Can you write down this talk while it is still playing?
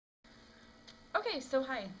Okay, so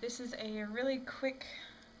hi. This is a really quick,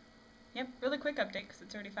 really quick update because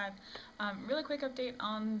it's already 5. Really quick update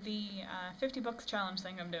on the 50 books challenge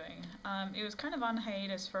thing I'm doing. It was kind of on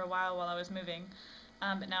hiatus for a while I was moving,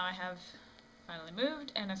 but now I have finally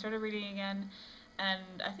moved and I started reading again,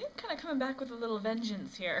 and I think I'm kind of coming back with a little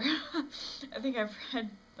vengeance here. I think I've read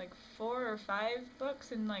like 4 or 5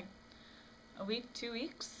 books in like a week, 2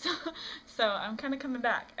 weeks. So I'm kind of coming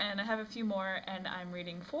back, and I have a few more, and I'm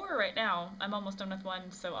reading 4 right now. I'm almost done with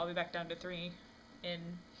 1, so I'll be back down to 3 in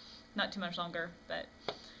not too much longer. But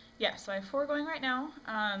yeah, so I have 4 going right now.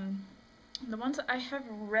 The ones that I have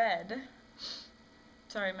read,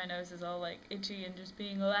 sorry, my nose is all like itchy and just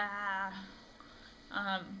being la.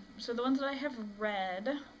 So the ones that I have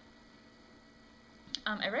read,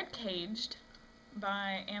 I read Caged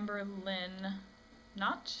by Lynn.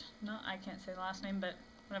 I can't say the last name, but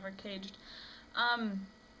whatever, Caged.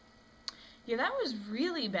 Yeah, that was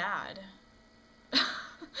really bad.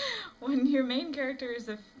 When your main character is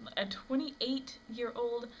a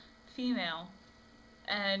 28-year-old female,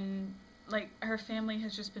 and like her family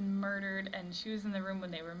has just been murdered, and she was in the room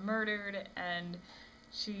when they were murdered, and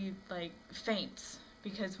she like faints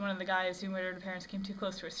because one of the guys who murdered her parents came too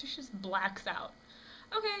close to her, so she just blacks out.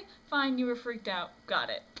 Okay, fine, you were freaked out, got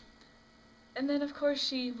it. And then of course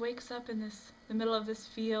she wakes up in the middle of this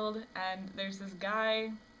field, and there's this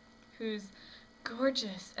guy who's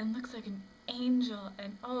gorgeous and looks like an angel,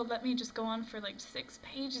 and oh, let me just go on for like 6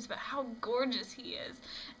 pages about how gorgeous he is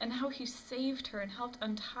and how he saved her and helped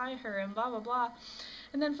untie her and blah blah blah.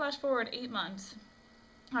 And then flash forward 8 months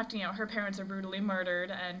after, her parents are brutally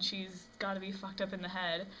murdered and she's got to be fucked up in the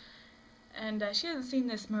head, and she hasn't seen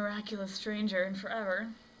this miraculous stranger in forever,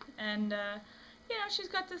 and she's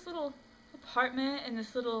got this little apartment in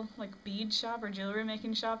this little like bead shop or jewelry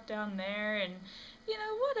making shop down there, and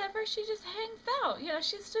whatever, she just hangs out.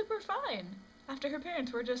 She's super fine after her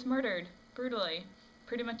parents were just murdered brutally,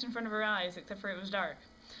 pretty much in front of her eyes, except for it was dark.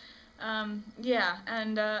 Yeah,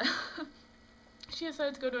 and she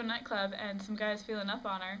decides to go to a nightclub, and some guy's feeling up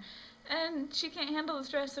on her, and she can't handle the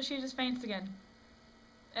stress, so she just faints again.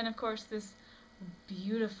 And of course this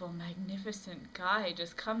beautiful, magnificent guy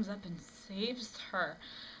just comes up and saves her.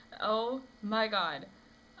 Oh my god,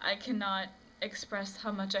 I cannot express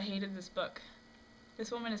how much I hated this book.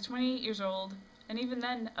 This woman is 28 years old, and even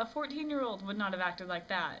then, a 14-year-old would not have acted like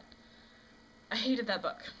that. I hated that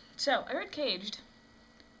book. So, I read Caged.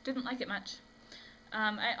 Didn't like it much.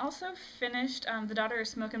 I also finished The Daughter of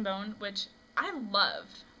Smoke and Bone, which I love.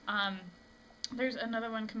 There's another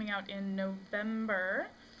one coming out in November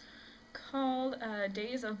called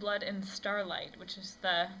Days of Blood and Starlight, which is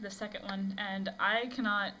the second one, and I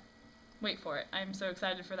cannot wait for it. I'm so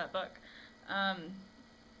excited for that book.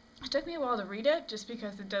 It took me a while to read it, just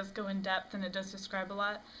because it does go in depth and it does describe a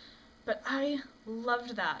lot, but I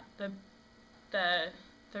loved that.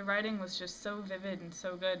 The writing was just so vivid and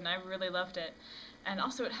so good, and I really loved it. And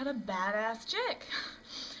also it had a badass chick.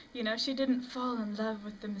 She didn't fall in love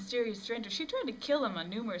with the mysterious stranger. She tried to kill him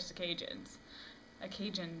on numerous occasions.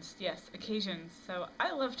 Occasions. So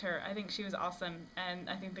I loved her. I think she was awesome, and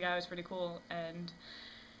I think the guy was pretty cool, and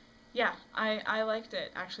yeah, I liked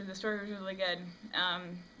it. Actually, the story was really good,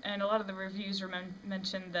 and a lot of the reviews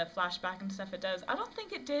mentioned the flashback and stuff it does. I don't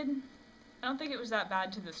think it did. I don't think it was that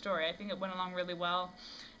bad to the story. I think it went along really well,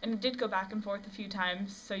 and it did go back and forth a few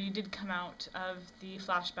times, so you did come out of the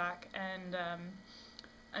flashback, and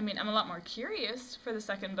I'm a lot more curious for the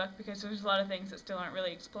second book because there's a lot of things that still aren't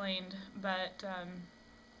really explained, but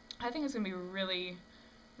I think it's going to be really,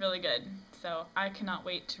 really good, so I cannot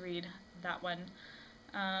wait to read that one.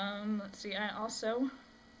 Let's see, I also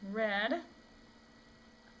read,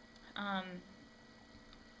 I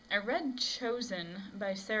read Chosen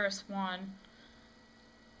by Sarah Swan.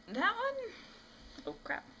 That one, oh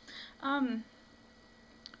crap,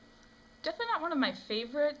 definitely not one of my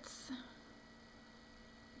favorites,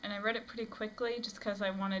 and I read it pretty quickly just because I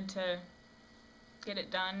wanted to get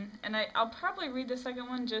it done, and I'll probably read the second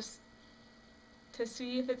one just to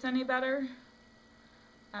see if it's any better.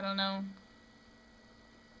 I don't know.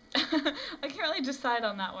 I can't really decide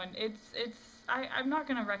on that one. I'm not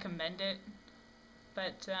gonna recommend it,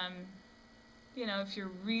 but if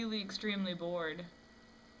you're really extremely bored,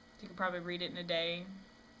 you could probably read it in a day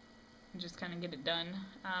and just kind of get it done.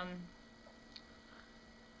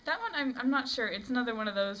 That one, I'm not sure. It's another one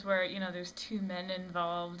of those where there's 2 men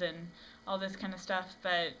involved and all this kind of stuff,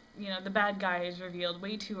 but the bad guy is revealed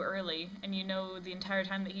way too early, and the entire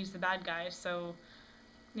time that he's the bad guy, so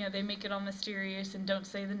they make it all mysterious and don't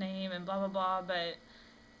say the name and blah blah blah, but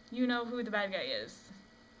you know who the bad guy is.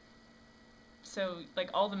 so like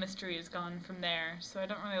all the mystery is gone from there, so I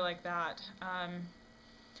don't really like that. And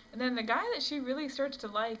then the guy that she really starts to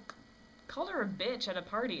like called her a bitch at a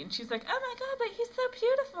party, and she's like, oh my god, but he's so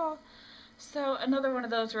beautiful. So another one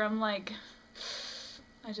of those where I'm like,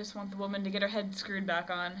 I just want the woman to get her head screwed back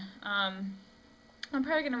on. I'm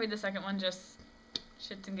probably gonna read the second one, just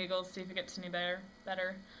shits and giggles, see if it gets any better.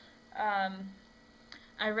 I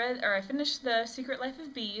finished The Secret Life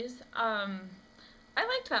of Bees. I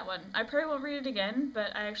liked that one. I probably won't read it again,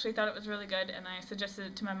 but I actually thought it was really good, and I suggested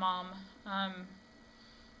it to my mom.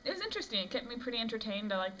 It was interesting. It kept me pretty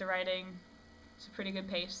entertained. I liked the writing. It's a pretty good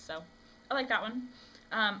pace, so I like that one.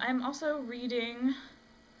 I'm also reading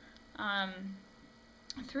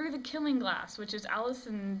Through the Killing Glass, which is Alice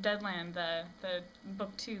in Deadland, the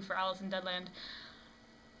book 2 for Alice in Deadland.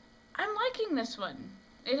 I'm liking this one.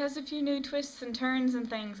 It has a few new twists and turns and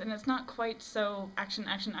things, and it's not quite so action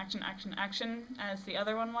as the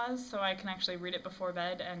other one was, so I can actually read it before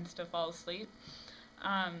bed and still fall asleep.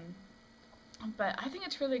 But I think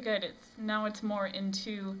it's really good. It's more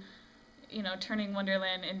into, turning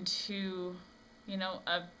Wonderland into,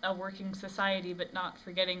 a working society, but not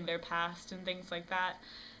forgetting their past and things like that.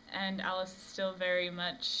 And Alice is still very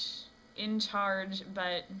much in charge,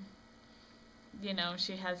 but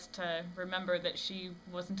she has to remember that she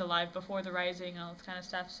wasn't alive before the Rising and all this kind of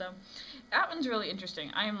stuff. So that one's really interesting.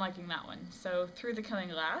 I am liking that one. So Through the Killing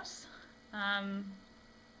Glass. I'm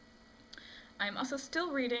also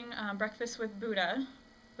still reading Breakfast with Buddha,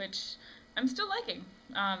 which I'm still liking.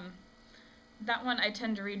 That one I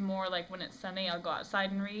tend to read more like when it's sunny. I'll go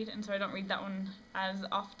outside and read, and so I don't read that one as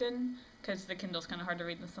often because the Kindle's kind of hard to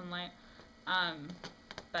read in the sunlight.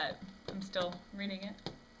 But I'm still reading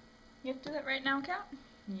it. You have to do that right now, Kat?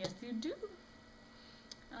 Yes, you do.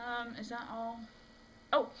 Is that all?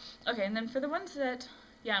 Oh, okay, and then for the ones that,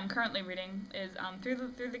 I'm currently reading is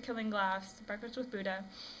Through the Killing Glass, Breakfast with Buddha.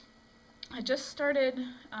 I just started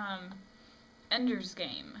Ender's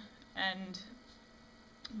Game, and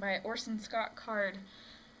by Orson Scott Card.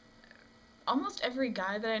 Almost every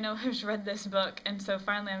guy that I know has read this book, and so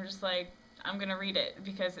finally I'm just like, I'm gonna read it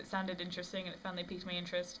because it sounded interesting and it finally piqued my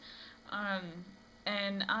interest.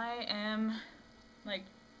 And I am like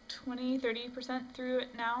 20-30% through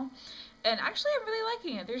it now, and actually I'm really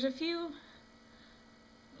liking it. There's a few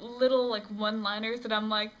little like one-liners that I'm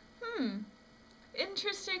like,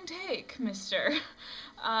 interesting take, mister.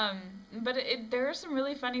 But there are some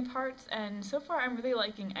really funny parts, and so far I'm really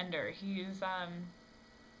liking Ender. He's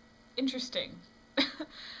interesting.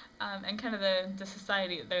 And kind of the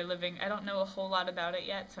society that they're living. I don't know a whole lot about it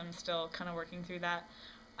yet, so I'm still kind of working through that.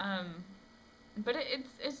 But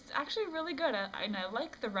it's actually really good, and I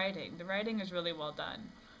like the writing. The writing is really well done.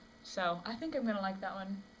 So I think I'm gonna like that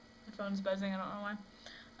one. My phone's buzzing, I don't know why.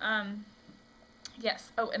 Yes,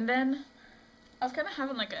 oh, and then I was kind of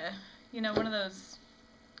having like one of those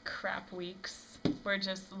crap weeks where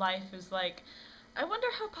just life is like, I wonder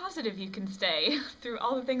how positive you can stay through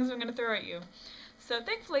all the things I'm gonna throw at you. So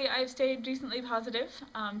thankfully I've stayed decently positive.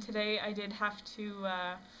 Today I did have to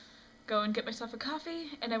go and get myself a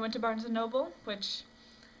coffee, and I went to Barnes & Noble, which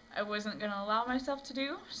I wasn't going to allow myself to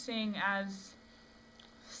do, seeing as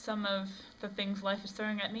some of the things life is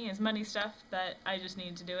throwing at me is money stuff, but I just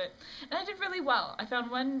needed to do it. And I did really well. I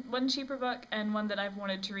found one cheaper book and one that I've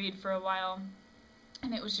wanted to read for a while,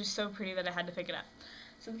 and it was just so pretty that I had to pick it up.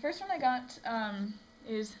 So the first one I got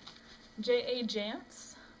is J.A.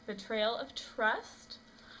 Jance, Betrayal of Trust.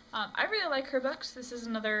 I really like her books. This is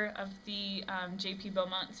another of the J.P.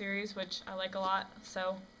 Beaumont series, which I like a lot,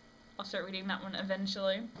 so I'll start reading that one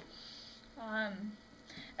eventually. And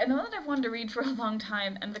the one that I've wanted to read for a long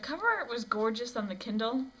time, and the cover art was gorgeous on the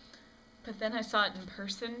Kindle, but then I saw it in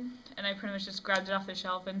person, and I pretty much just grabbed it off the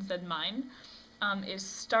shelf and said mine, is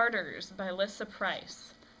Starters by Lissa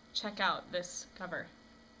Price. Check out this cover.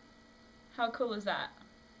 How cool is that?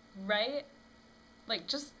 Right? Like,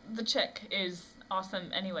 just the chick is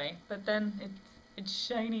awesome anyway, but then it's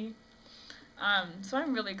shiny. So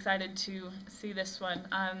I'm really excited to see this one.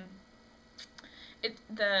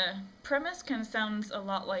 The premise kind of sounds a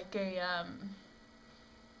lot like a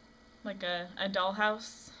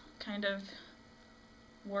dollhouse kind of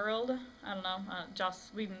world. I don't know,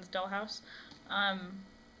 Joss Whedon's Dollhouse.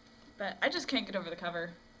 But I just can't get over the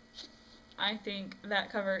cover. I think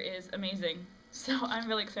that cover is amazing. So I'm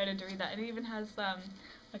really excited to read that. It even has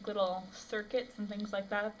like little circuits and things like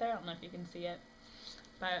that up there. I don't know if you can see it.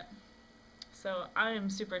 But so I am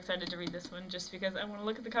super excited to read this one just because I want to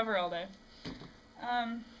look at the cover all day.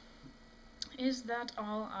 Is that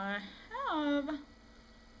all I have?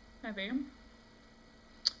 Maybe.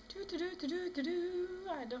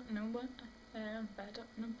 I don't know what I have. I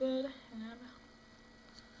don't know what I have.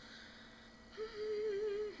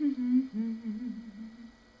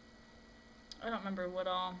 I don't remember what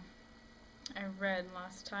all I read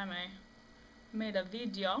last time I made a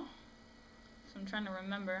video, so I'm trying to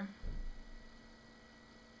remember.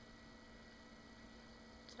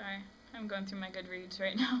 Sorry, I'm going through my Goodreads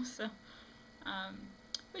right now, so,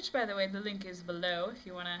 which, by the way, the link is below if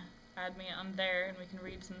you want to add me on there and we can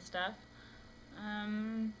read some stuff.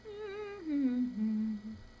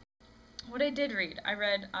 What I did read, I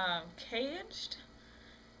read Caged,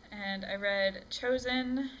 and I read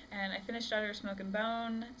Chosen, and I finished Daughter of Smoke and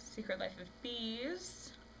Bone, Secret Life of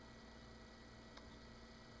Bees.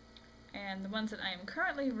 And the ones that I am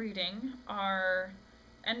currently reading are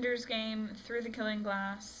Ender's Game, Through the Killing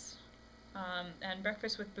Glass, and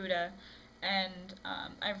Breakfast with Buddha. And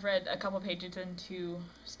I've read a couple pages into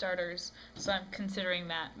starters, so I'm considering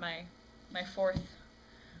that my fourth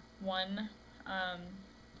one.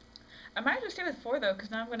 I might just stay with 4 though,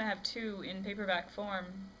 because now I'm going to have 2 in paperback form,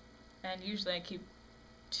 and usually I keep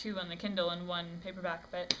 2 on the Kindle and 1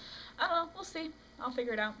 paperback, but I don't know, we'll see. I'll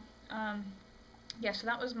figure it out. Yeah, so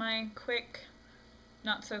that was my quick,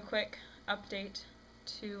 not so quick update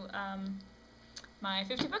to my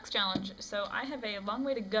 50 books challenge. So I have a long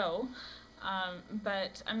way to go,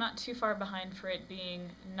 but I'm not too far behind for it being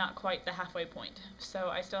not quite the halfway point. So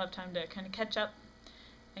I still have time to kind of catch up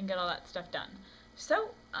and get all that stuff done. So,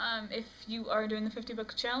 if you are doing the 50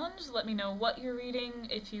 books challenge, let me know what you're reading.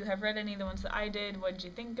 If you have read any of the ones that I did, what did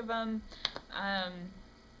you think of them?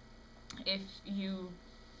 If you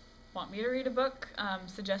want me to read a book,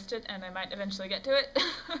 suggest it, and I might eventually get to it.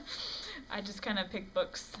 I just kind of pick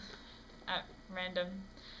books at random.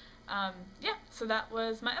 Yeah, so that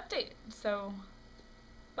was my update. So,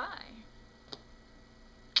 bye.